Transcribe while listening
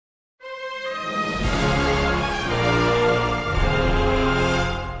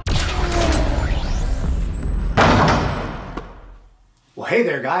Hey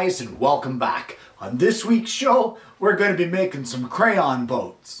there guys, and welcome back. On this week's show, we're going to be making some crayon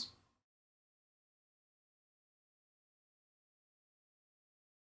boats.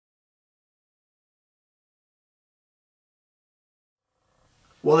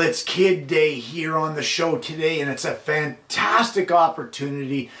 Well, it's Kid Day here on the show today, and it's a fantastic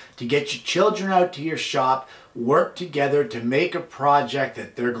opportunity to get your children out to your shop, work together to make a project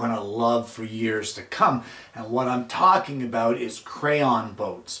that they're going to love for years to come. And what I'm talking about is crayon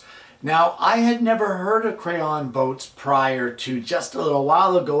boats. Now, I had never heard of crayon boats prior to just a little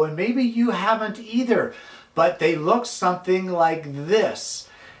while ago, and maybe you haven't either, but they look something like this.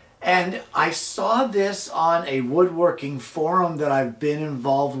 And I saw this on a woodworking forum that I've been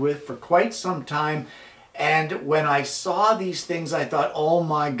involved with for quite some time. And when I saw these things, I thought, oh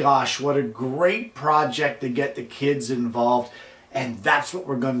my gosh, what a great project to get the kids involved. And that's what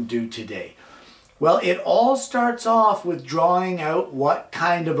we're going to do today. Well, it all starts off with drawing out what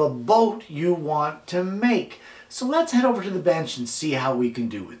kind of a boat you want to make. So let's head over to the bench and see how we can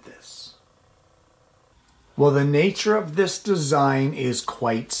do with this. Well, the nature of this design is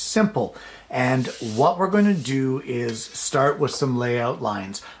quite simple, and what we're going to do is start with some layout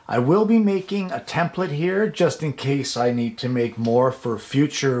lines. I will be making a template here just in case I need to make more for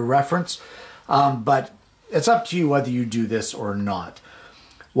future reference, but it's up to you whether you do this or not.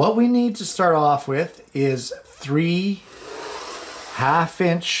 What we need to start off with is 3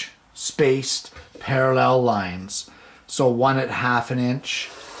 half-inch spaced parallel lines. So one at 1/2 inch,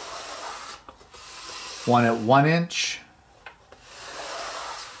 one at 1 inch,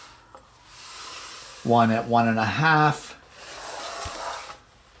 one at 1.5.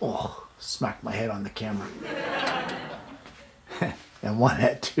 Oh, smacked my head on the camera. And one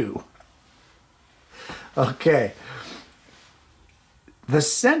at 2. Okay. The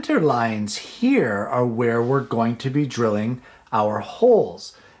center lines here are where we're going to be drilling our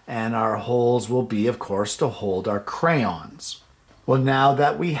holes. And our holes will be, of course, to hold our crayons. Well, now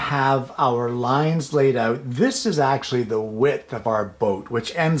that we have our lines laid out, this is actually the width of our boat,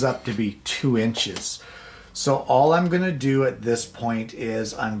 which ends up to be 2 inches. So all I'm going to do at this point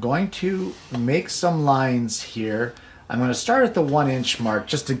is I'm going to make some lines here. I'm going to start at the 1 inch mark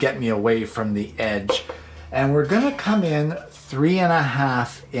just to get me away from the edge. And we're going to come in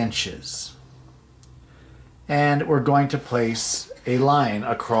 3.5 inches. And we're going to place a line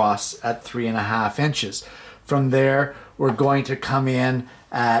across at 3.5 inches. From there, we're going to come in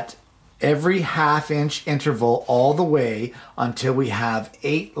at every 1/2 inch interval all the way until we have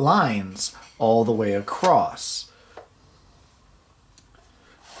 8 lines all the way across.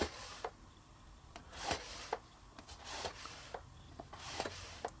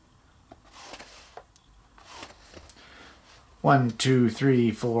 One, 2,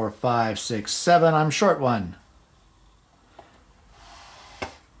 3, 4, 5, 6, 7. I'm short one.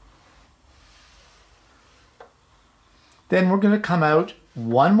 Then we're going to come out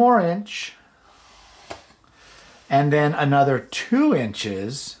 1 more inch and then another 2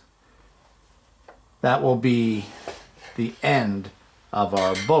 inches. That will be the end of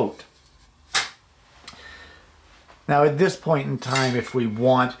our boat. Now at this point in time, if we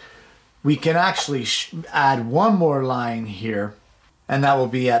want, we can actually add 1 more line here, and that will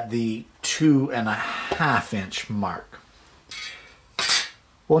be at the 2.5 inch mark.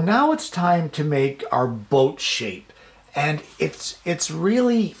 Well, now it's time to make our boat shape. And it's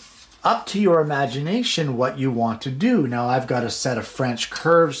really up to your imagination what you want to do. Now I've got a set of French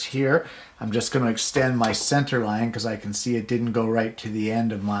curves here. I'm just going to extend my center line because I can see it didn't go right to the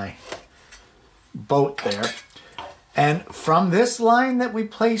end of my boat there. And from this line that we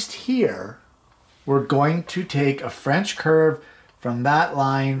placed here, we're going to take a French curve from that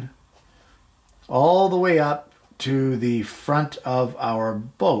line all the way up to the front of our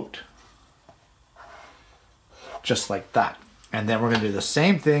boat. Just like that. And then we're going to do the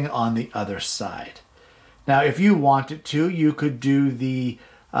same thing on the other side. Now, if you wanted to, you could do the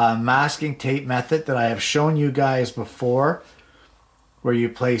masking tape method that I have shown you guys before, where you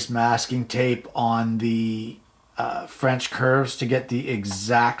place masking tape on the French curves to get the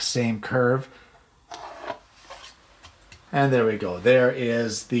exact same curve. And there we go. There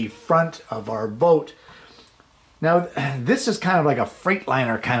is the front of our boat. Now, this is kind of like a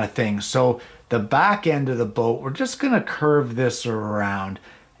Freightliner kind of thing. So the back end of the boat, we're just going to curve this around,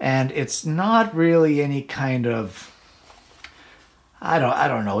 and it's not really any kind of, I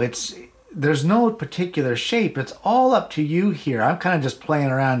don't know, there's no particular shape. It's all up to you here. I'm kind of just playing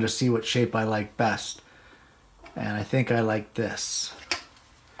around to see what shape I like best, and I think I like this.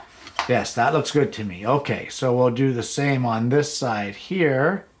 Yes, that looks good to me. Okay, so we'll do the same on this side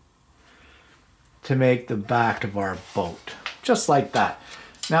here to make the back of our boat. just like that.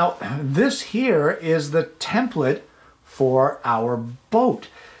 Now, this here is the template for our boat.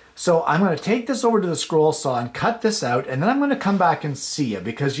 So I'm going to take this over to the scroll saw and cut this out, and then I'm going to come back and see you,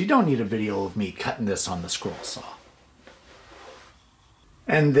 because you don't need a video of me cutting this on the scroll saw.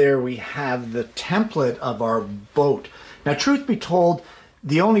 And there we have the template of our boat. Now, truth be told,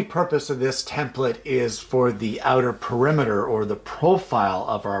 the only purpose of this template is for the outer perimeter or the profile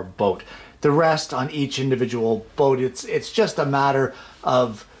of our boat. The rest on each individual boat, it's just a matter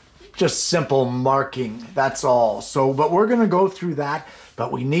of just simple marking, that's all. So, but we're gonna go through that,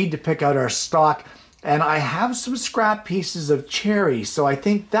 but we need to pick out our stock. And I have some scrap pieces of cherry, so I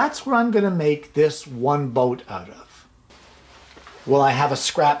think that's what I'm gonna make this one boat out of. Well, I have a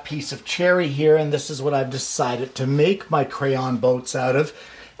scrap piece of cherry here, and this is what I've decided to make my crayon boats out of.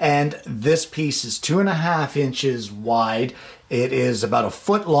 And this piece is 2.5 inches wide. It is about 1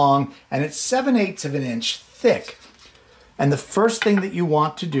 foot long, and it's 7/8 of an inch thick. And the first thing that you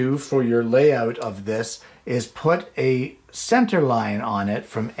want to do for your layout of this is put a center line on it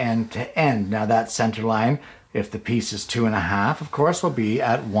from end to end. Now that center line, if the piece is 2.5, of course, will be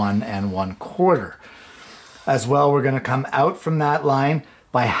at 1 1/4. As well, we're going to come out from that line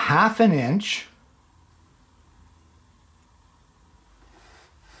by 1/2 inch.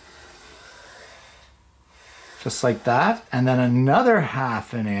 Just like that. And then another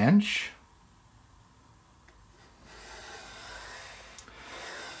 1/2 inch.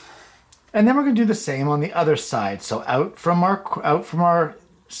 And then we're going to do the same on the other side. So out from our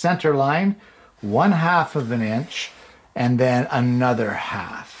center line, 1/2 of an inch, and then another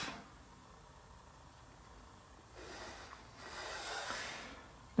 1/2.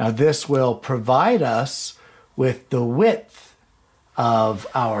 Now this will provide us with the width of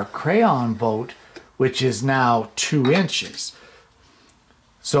our crayon boat, which is now 2 inches.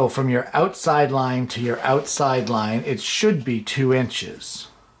 So from your outside line to your outside line, it should be 2 inches.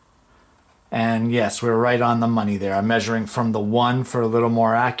 And yes, we're right on the money there. I'm measuring from the 1 for a little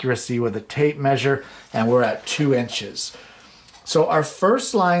more accuracy with a tape measure, and we're at 2 inches. So our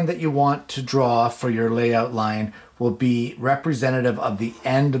first line that you want to draw for your layout line will be representative of the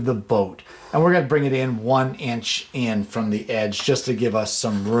end of the boat. And we're going to bring it in 1 inch in from the edge just to give us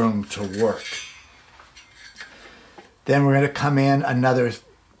some room to work. Then we're going to come in another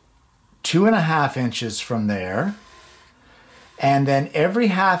 2.5 inches from there. And then every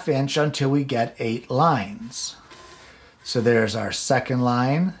 1/2 inch until we get 8 lines. So there's our second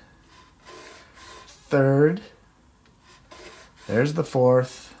line, third, there's the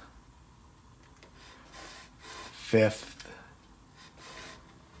fourth, fifth,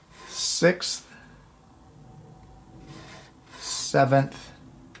 sixth, seventh,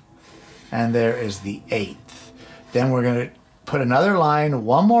 and there is the 8th. Then we're going to put another line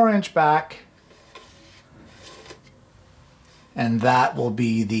 1 more inch back, and that will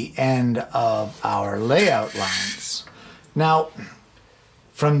be the end of our layout lines. Now,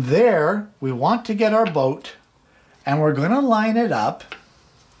 from there, we want to get our boat, and we're going to line it up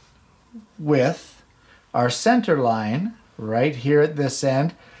with our center line right here at this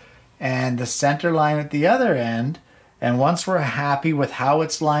end, and the center line at the other end. And once we're happy with how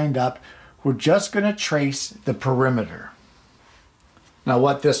it's lined up, we're just going to trace the perimeter. Now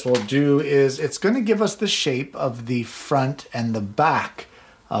what this will do is it's going to give us the shape of the front and the back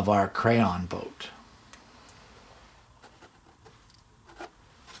of our crayon boat.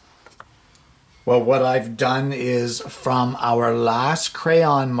 Well, what I've done is from our last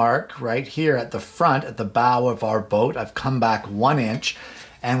crayon mark right here at the front, at the bow of our boat, I've come back 1 inch,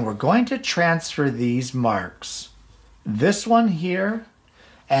 and we're going to transfer these marks. This one here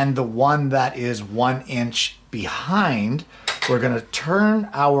and the one that is 1 inch behind. We're going to turn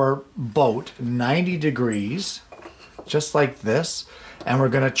our boat 90 degrees, just like this, and we're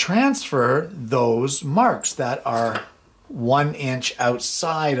going to transfer those marks that are 1 inch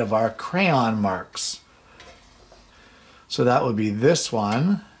outside of our crayon marks. So that would be this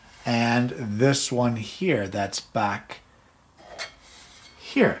one and this one here that's back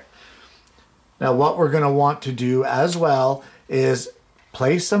here. Now what we're going to want to do as well is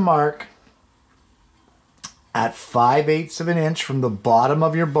place a mark at 5/8 of an inch from the bottom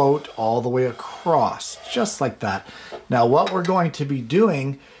of your boat all the way across, just like that. Now what we're going to be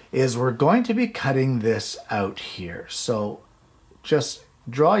doing is we're going to be cutting this out here. So just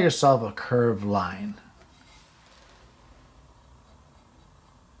draw yourself a curved line.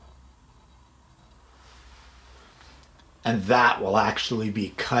 And that will actually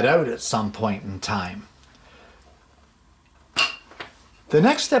be cut out at some point in time. The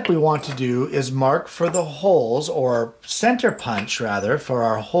next step we want to do is mark for the holes, or center punch rather, for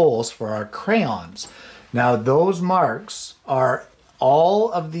our holes for our crayons. Now those marks are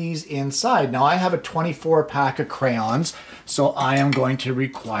all of these inside. Now I have a 24 pack of crayons, so I am going to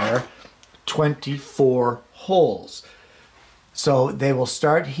require 24 holes. So they will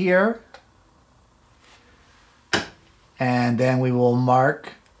start here, and then we will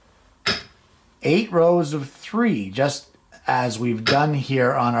mark 8 rows of 3, just as we've done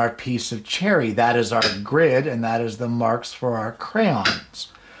here on our piece of cherry. That is our grid, and that is the marks for our crayons.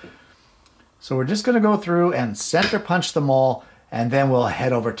 So we're just going to go through and center punch them all, and then we'll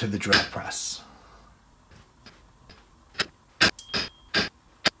head over to the drill press.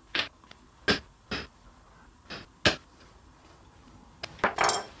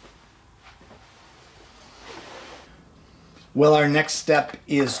 Well, our next step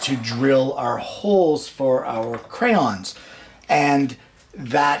is to drill our holes for our crayons. And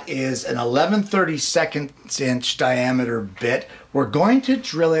that is an 11/32 inch diameter bit. We're going to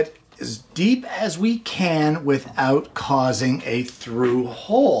drill it as deep as we can without causing a through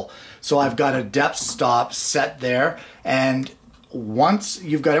hole. So I've got a depth stop set there, and once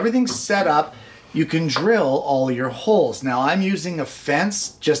you've got everything set up, you can drill all your holes. Now I'm using a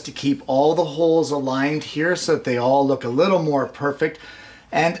fence just to keep all the holes aligned here so that they all look a little more perfect.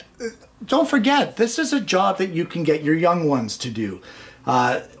 And don't forget, this is a job that you can get your young ones to do.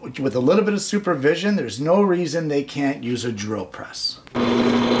 With a little bit of supervision, there's no reason they can't use a drill press.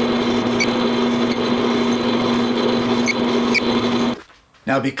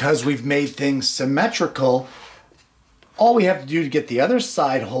 Now, because we've made things symmetrical, all we have to do to get the other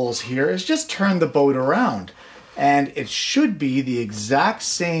side holes here is just turn the boat around. And it should be the exact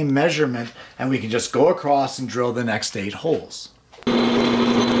same measurement, and we can just go across and drill the next 8 holes.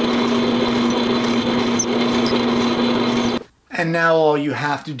 And now all you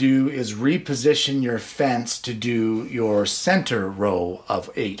have to do is reposition your fence to do your center row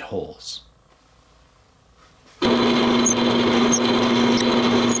of 8 holes.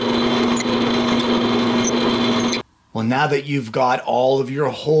 Well, now that you've got all of your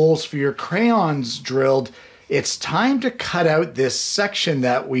holes for your crayons drilled, it's time to cut out this section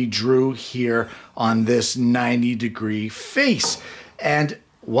that we drew here on this 90-degree face. And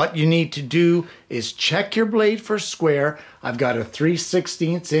what you need to do is check your blade for square. I've got a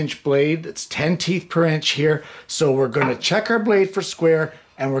 3/16 inch blade that's 10 teeth per inch here. So we're going to check our blade for square,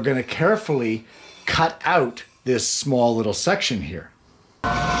 and we're going to carefully cut out this small little section here.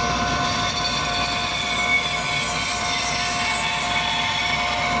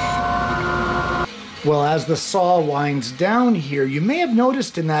 Well, as the saw winds down here, you may have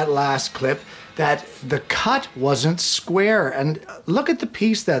noticed in that last clip that the cut wasn't square. And look at the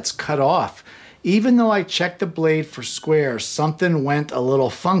piece that's cut off. Even though I checked the blade for square, something went a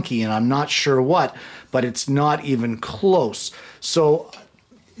little funky, and I'm not sure what, but it's not even close. So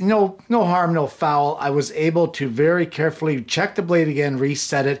no harm, no foul. I was able to very carefully check the blade again,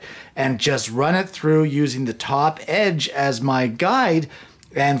 reset it, and just run it through using the top edge as my guide.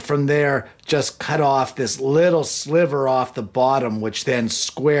 And from there, just cut off this little sliver off the bottom, which then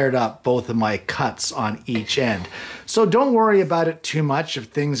squared up both of my cuts on each end. So don't worry about it too much if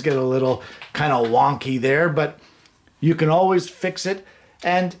things get a little kind of wonky there, but you can always fix it.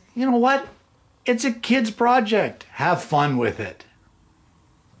 And you know what? It's a kid's project. Have fun with it.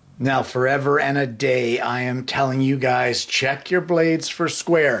 Now, forever and a day, I am telling you guys, check your blades for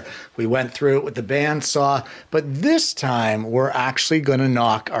square. We went through it with the bandsaw, but this time we're actually going to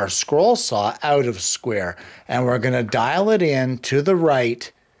knock our scroll saw out of square, and we're going to dial it in to the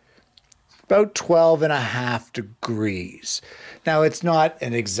right about 12.5 degrees. Now, it's not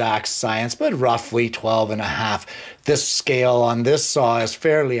an exact science, but roughly 12.5. This scale on this saw is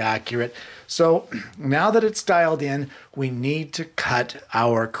fairly accurate. So now that it's dialed in, we need to cut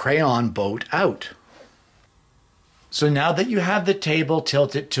our crayon boat out. So now that you have the table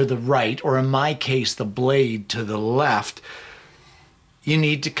tilted to the right, or in my case, the blade to the left, you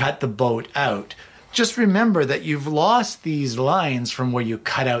need to cut the boat out. Just remember that you've lost these lines from where you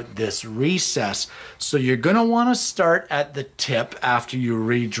cut out this recess. So you're going to want to start at the tip after you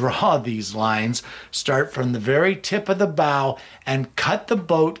redraw these lines. Start from the very tip of the bow and cut the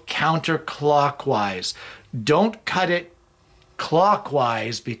boat counterclockwise. Don't cut it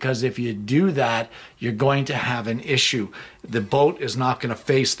clockwise, because if you do that, you're going to have an issue. The boat is not going to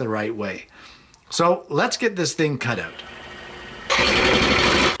face the right way. So let's get this thing cut out.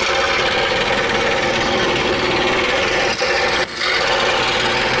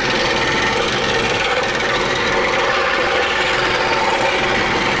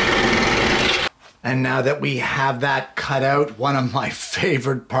 And now that we have that cut out, one of my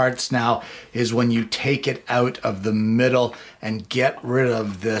favorite parts now is when you take it out of the middle and get rid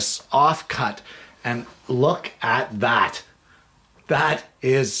of this offcut. And look at that. That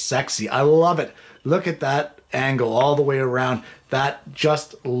is sexy. I love it. Look at that angle all the way around. That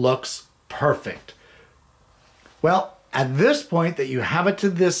just looks perfect. Well, at this point that you have it to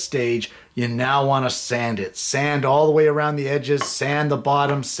this stage, you now want to sand it. Sand all the way around the edges, sand the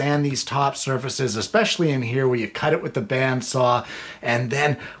bottom, sand these top surfaces, especially in here where you cut it with the bandsaw. And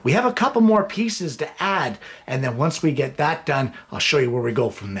then we have a couple more pieces to add. And then once we get that done, I'll show you where we go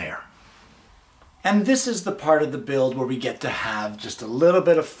from there. And this is the part of the build where we get to have just a little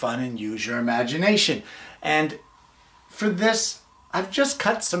bit of fun and use your imagination. And for this, I've just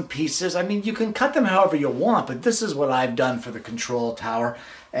cut some pieces. I mean, you can cut them however you want, but this is what I've done for the control tower.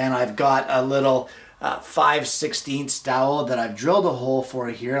 And I've got a little 5/16 dowel that I've drilled a hole for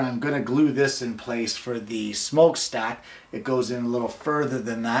here. And I'm going to glue this in place for the smokestack. It goes in a little further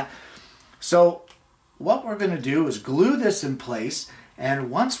than that. So what we're going to do is glue this in place.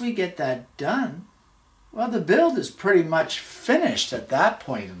 And once we get that done, well, the build is pretty much finished at that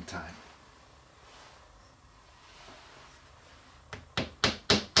point in time.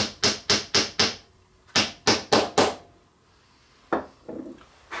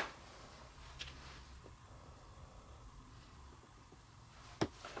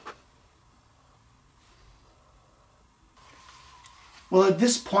 Well, at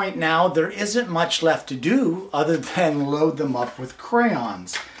this point now, there isn't much left to do other than load them up with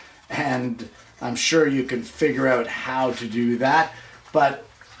crayons. And I'm sure you can figure out how to do that. But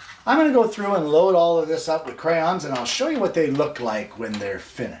I'm going to go through and load all of this up with crayons, and I'll show you what they look like when they're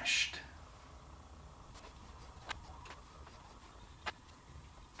finished.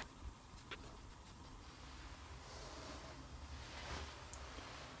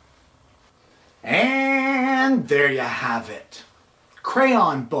 And there you have it.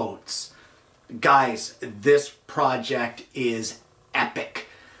 Crayon boats. Guys, this project is epic.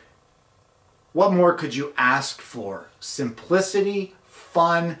 What more could you ask for? Simplicity,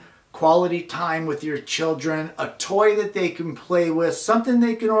 fun, quality time with your children, a toy that they can play with, something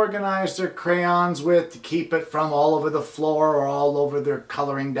they can organize their crayons with to keep it from all over the floor or all over their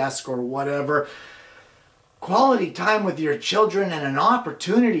coloring desk or whatever. Quality time with your children and an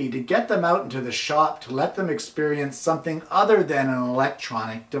opportunity to get them out into the shop to let them experience something other than an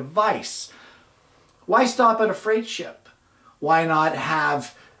electronic device. Why stop at a freight ship? Why not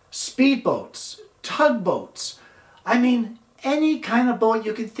have speedboats, tugboats? I mean, any kind of boat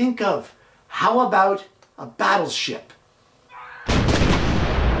you can think of. How about a battleship?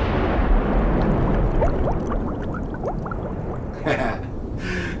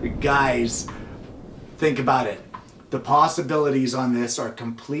 Guys, think about it. The possibilities on this are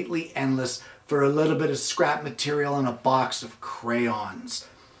completely endless for a little bit of scrap material and a box of crayons.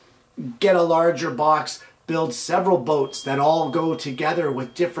 Get a larger box, build several boats that all go together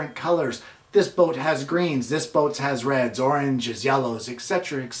with different colors. This boat has greens, this boat has reds, oranges, yellows,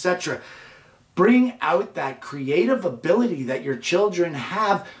 etc., etc. Bring out that creative ability that your children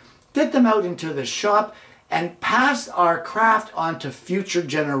have. Get them out into the shop and pass our craft on to future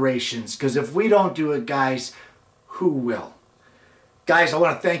generations. Because if we don't do it, guys, who will? Guys, I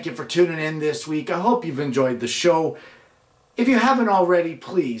want to thank you for tuning in this week. I hope you've enjoyed the show. If you haven't already,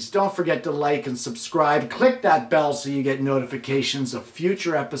 please don't forget to like and subscribe. Click that bell so you get notifications of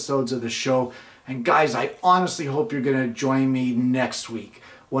future episodes of the show. And guys, I honestly hope you're going to join me next week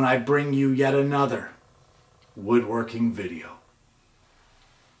when I bring you yet another woodworking video.